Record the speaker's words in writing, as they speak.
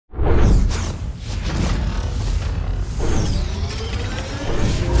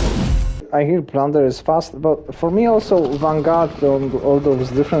I hear Plunder is fast, but for me also Vanguard on all those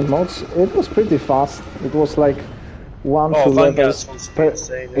different modes, it was pretty fast. It was like 1-2 levels per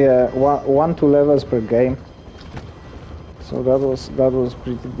one 2 levels per game. So that was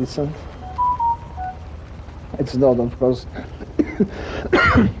pretty decent. It's not, of course.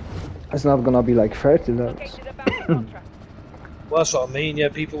 It's not gonna be like 30 levels. Well, that's what I mean. Yeah,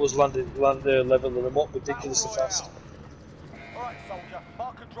 people was leveling them up ridiculously fast.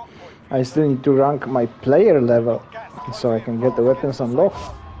 I still need to rank my player level so I can get the weapons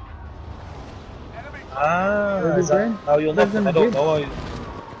unlocked. Ah, is that how you'll knock them? I don't know.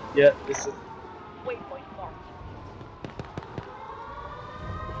 Yeah, listen.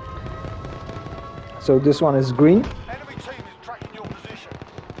 So this one is green. Enemy team is tracking your position.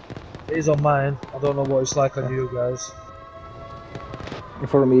 It is on mine. I don't know what it's like on you guys.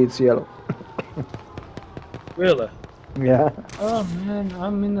 For me, it's yellow. Really? Yeah. Oh man,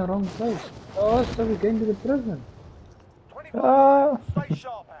 I'm in the wrong place. Oh, so we came to the prison. Stay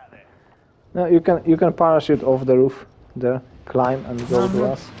sharp out there. No, you can parachute off the roof there, climb and go to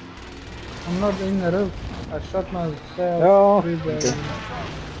us. I'm not in the roof. I shot myself. Oh. Okay.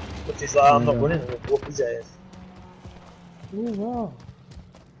 But he's like, I'm not running. Whoop his ass. Oh wow.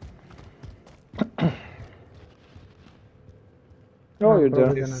 Oh, you're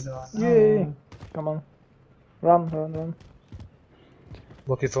there. Yay! Come on. Run.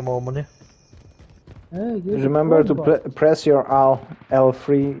 Looking for more money. Hey, Remember to press your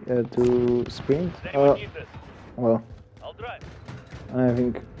L3 to sprint. Well, I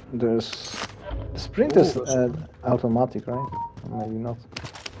think there's sprint is automatic, right? Maybe not.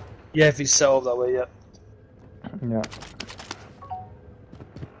 Yeah, if it's set up that way, yeah. Yeah.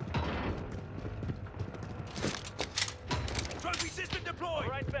 Trophy system deployed.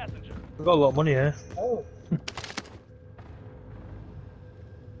 Right passenger. We've got a lot of money here. Oh.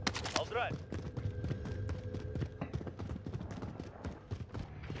 I'll drive.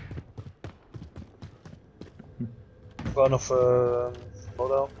 We've got enough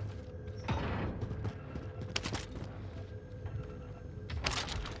loadout.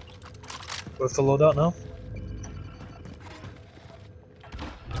 Go for loadout now.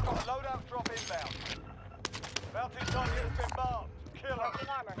 Got a loadout drop inbound. Mountain target's been marked.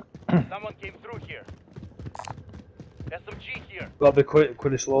 Killer. Someone came through here. SMG here. Gotta be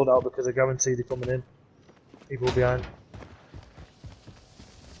quickest loadout because I guarantee they're coming in. People behind.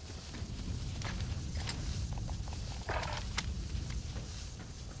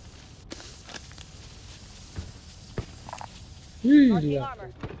 Yeah.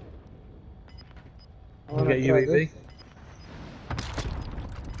 We'll get UAV. You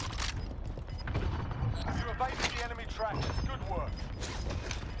evaded the enemy track. Good work.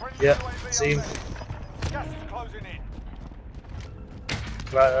 Friendly Yeah, UAV team. on there. Gas is closing in.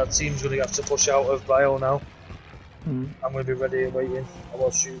 Right, that team's gonna have to push out of bio now. Hmm. I'm gonna be ready and waiting. I will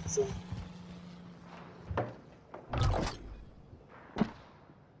shoot some.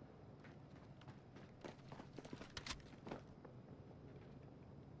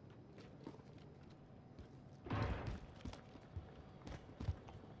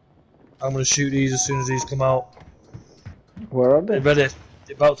 I'm gonna shoot these as soon as these come out. Where are they? They're ready.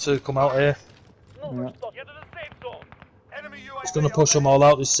 They're about to come out here. Yeah. Get to the safe zone. Enemy UAV. It's gonna push them all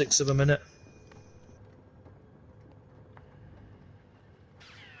out. There's 6 of them in it.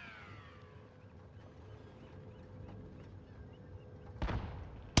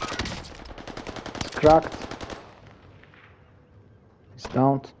 It's cracked. It's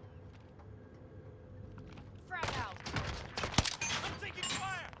down.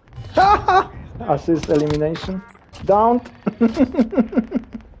 Assist elimination. Down.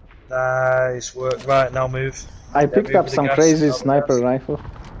 Nice work. Right, now move. I picked up some crazy sniper rifle.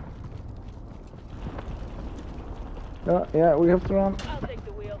 Yeah, we have to run. I'll take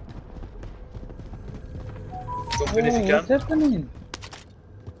the wheel. Jump in if you What's can. happening?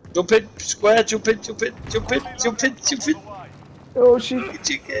 Jump in, square, jump in, jump in, jump in, jump in, jump in. Oh shit.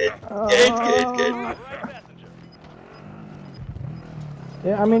 Get.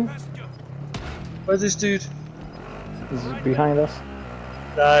 Yeah, I mean, Where's this dude? he's behind us.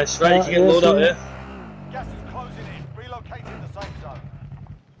 Nice, right, you can get load out here. Gas is closing in. Relocating the safe zone.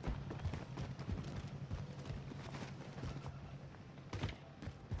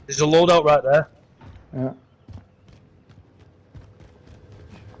 There's a loadout right there. Yeah.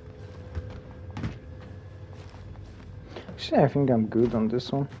 Actually, I think I'm good on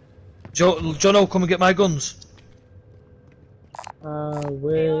this one. Jono, come and get my guns.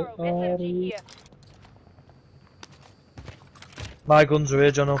 Where are you? My guns are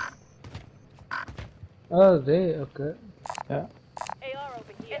here, Jono. Oh, they, okay. Yeah. AR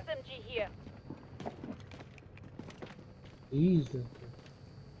over here. SMG here. Jesus.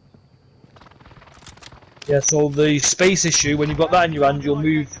 Yeah, so the space issue, when you've got that in your hand, you'll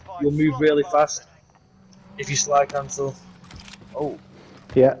move really fast if you slide cancel. Oh.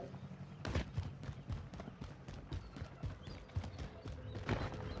 Yeah.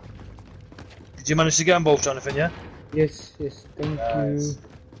 Did you manage to get them both, Jonathan, yeah? Yes, yes, thank you.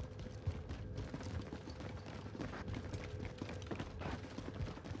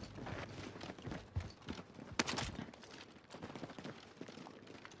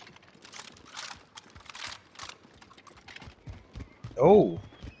 Oh,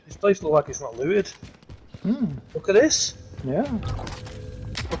 this place looks like it's not looted. Hmm. Look at this. Yeah.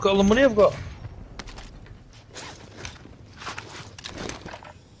 Look at all the money I've got.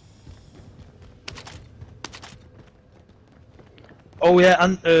 Oh yeah,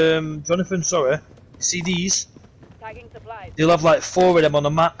 and Jonathan, sorry, you see these? Tagging supplies. They'll have like 4 of them on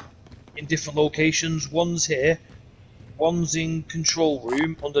the map in different locations. One's here, one's in control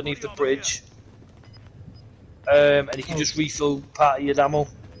room underneath the bridge, and you can just refill part of your ammo.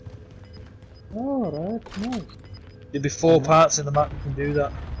 Alright, nice. There'll be 4 parts in the map. You can do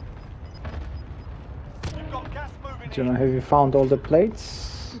that. You've got gas moving in. Jono, have you found all the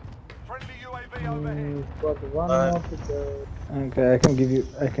plates? Friendly UAV overhead. Got one more to go. Okay, I can give you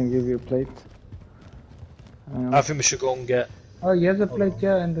a plate. I think we should go and get. Oh, he has a plate,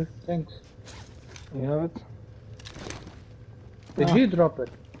 yeah, and the thanks. You have it? Did Ah. he drop it?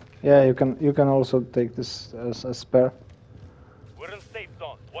 Yeah, you can also take this as a spare. We're in safe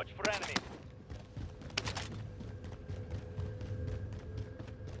zone. Watch for enemies.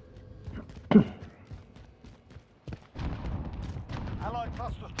 Allied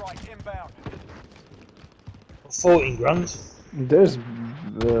cluster strike inbound. 14 grand. There's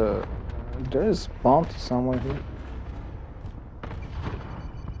bounty somewhere here.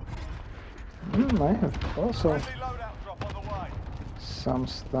 I have also Friendly loadout drop on the way. some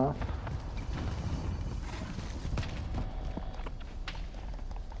stuff.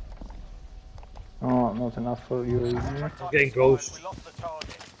 Oh, not enough for you. Contract type getting expired. ghost. We lost the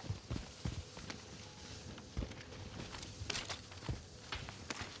target.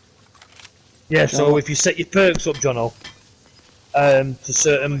 Yeah, so if you set your perks up, Jono, to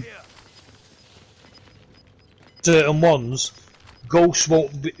certain ones, ghosts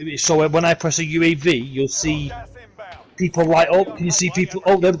won't be, so when I press a UAV, you'll see Gas inbound. people light up. Can you see people?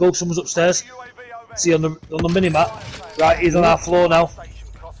 Oh, there we go, someone's upstairs. UAV overhead. See on the minimap, right, he's on our floor now. Station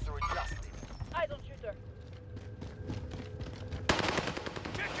costs are adjusted. Eyes on shooter.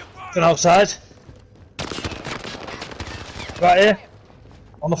 From outside. Right here.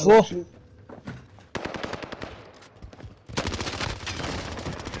 On the floor.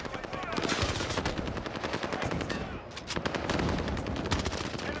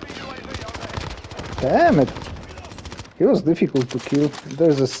 Enemy UAV overhead. Damn it! He was difficult to kill.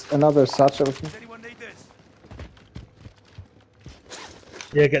 There's another satchel here. Does anyone need this?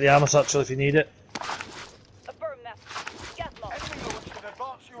 Yeah, get the armor satchel if you need it. Affirm that. Gas lock. Enemy launched an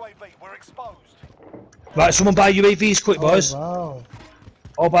advanced UAV. We're exposed. Right, someone buy UAVs quick, boys. Wow.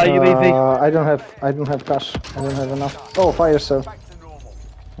 All buy UAV. I don't have cash. I don't have enough. Oh, fire cell. Back to normal.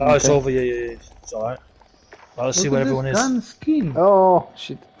 Oh, it's okay. over. Yeah. It's alright. Right, let's see Look where at everyone this is. gun skin. Oh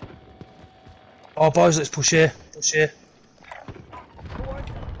shit! Oh, boys, let's push here. Push here.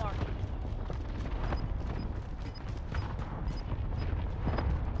 Coordinates marked.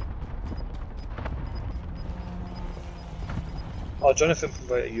 Oh, Jonathan can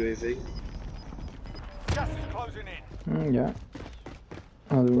buy a UAV. Gas is closing in. Yeah.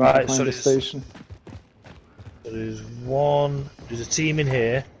 Oh, we Right, right, so find the this- station. So there's a team in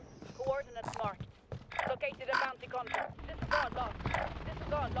here. Coordinates marked. Located a bounty contract. Disregard loss.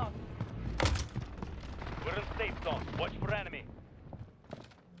 Disregard loss. We're in safe zone. Watch for enemy.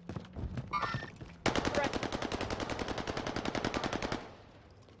 Friend.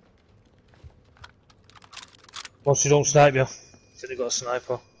 Once you don't snipe you. I think they got a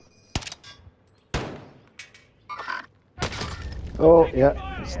sniper. Oh yeah,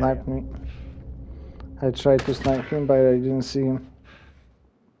 he sniped me. I tried to snipe him, but I didn't see him.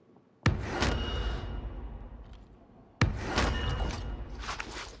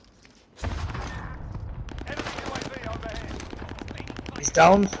 Enemy UAV overhead. He's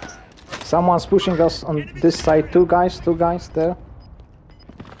down. Someone's pushing us on this side. Two guys there.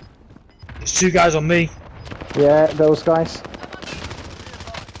 There's 2 guys on me. Yeah, those guys.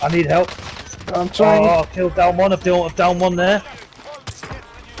 I need help. I'm trying. Oh, I've killed down one. I've down one there.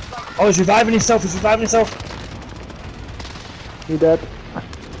 Oh, he's reviving himself. He dead.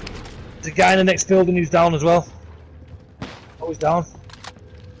 There's a guy in the next building who's down as well. Oh, he's down.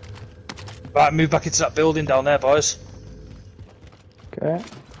 Right, move back into that building down there, boys. Okay.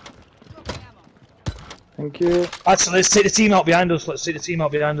 Thank you. Actually, let's take the team out behind us. Let's take the team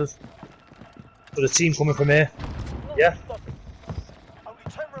out behind us. So the team coming from here. Yeah? Only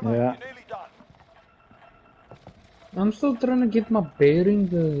 10 remain. Yeah. You're nearly done. I'm still trying to get my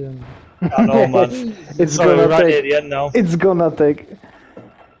bearings. I know, man. It's Sorry, gonna we're right take. near the end now. It's gonna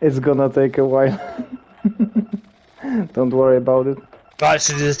take a while. Don't worry about it. Right,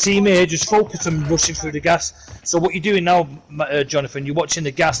 so there's a team here, just focus on rushing through the gas. So what you're doing now, Jonathan, you're watching the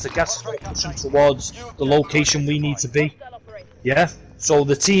gas is going to push them towards the location we need to be. Hostile operator. Yeah? So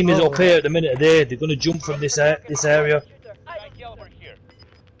the team is up here at the minute they're going to jump from this area.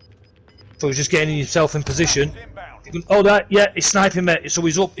 So he's just getting yourself in position. Inbound. Oh, that, yeah, he's sniping, mate. So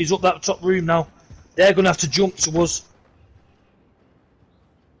he's up that top room now. They're going to have to jump to us.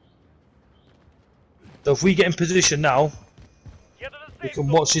 So if we get in position now, we can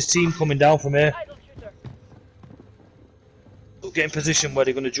watch this team coming down from here. Idle shooter. So get in position where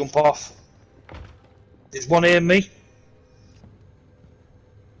they're going to jump off. There's one here, me.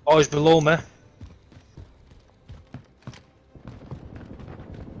 Oh, he's below me.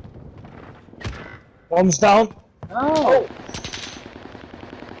 One's down. Oh!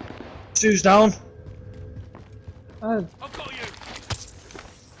 Two's down. Oh, I've got you.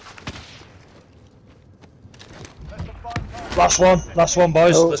 Last one,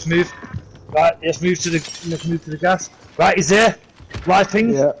 boys. Oh. Let's move. Right, let's move to the gas. Right, he's there. Live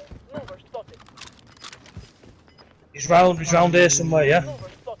ping. Yeah. Mover spotted. He's round here somewhere. Yeah. Mover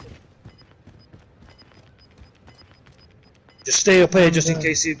spotted. Just stay up here, just in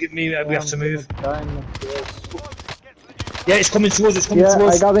case you get me. We have to move. Yeah, it's coming to us. It's coming to Yeah,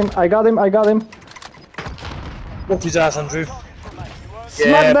 us. I got him. Whoop his ass, Andrew.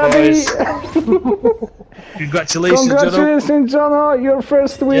 Smack daddy! Congratulations, Jono. Congratulations, Jono, your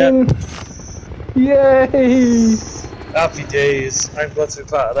first win! Yay! Happy days. I'm glad to be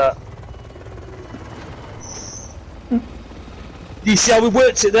part of that. Do you see how we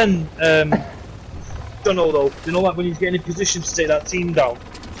worked it then? Jono, though. You know, like when he's getting in position to take that team down,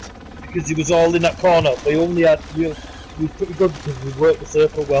 because he was all in that corner. But he only had. We was pretty good because we worked the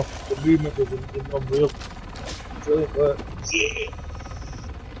circle well. The movement was unreal. Brilliant work. Yeah.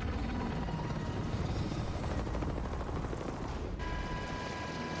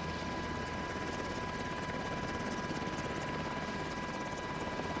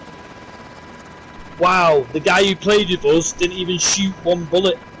 Wow, the guy who played with us didn't even shoot one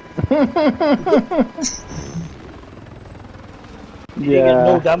bullet. He didn't get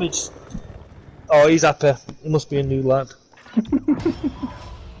no damage. Oh, he's happy. He must be a new lad.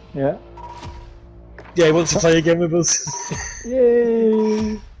 Yeah. Yeah, he wants to play again with us.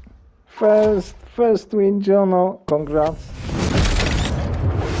 Yay! First win, Jono. Congrats.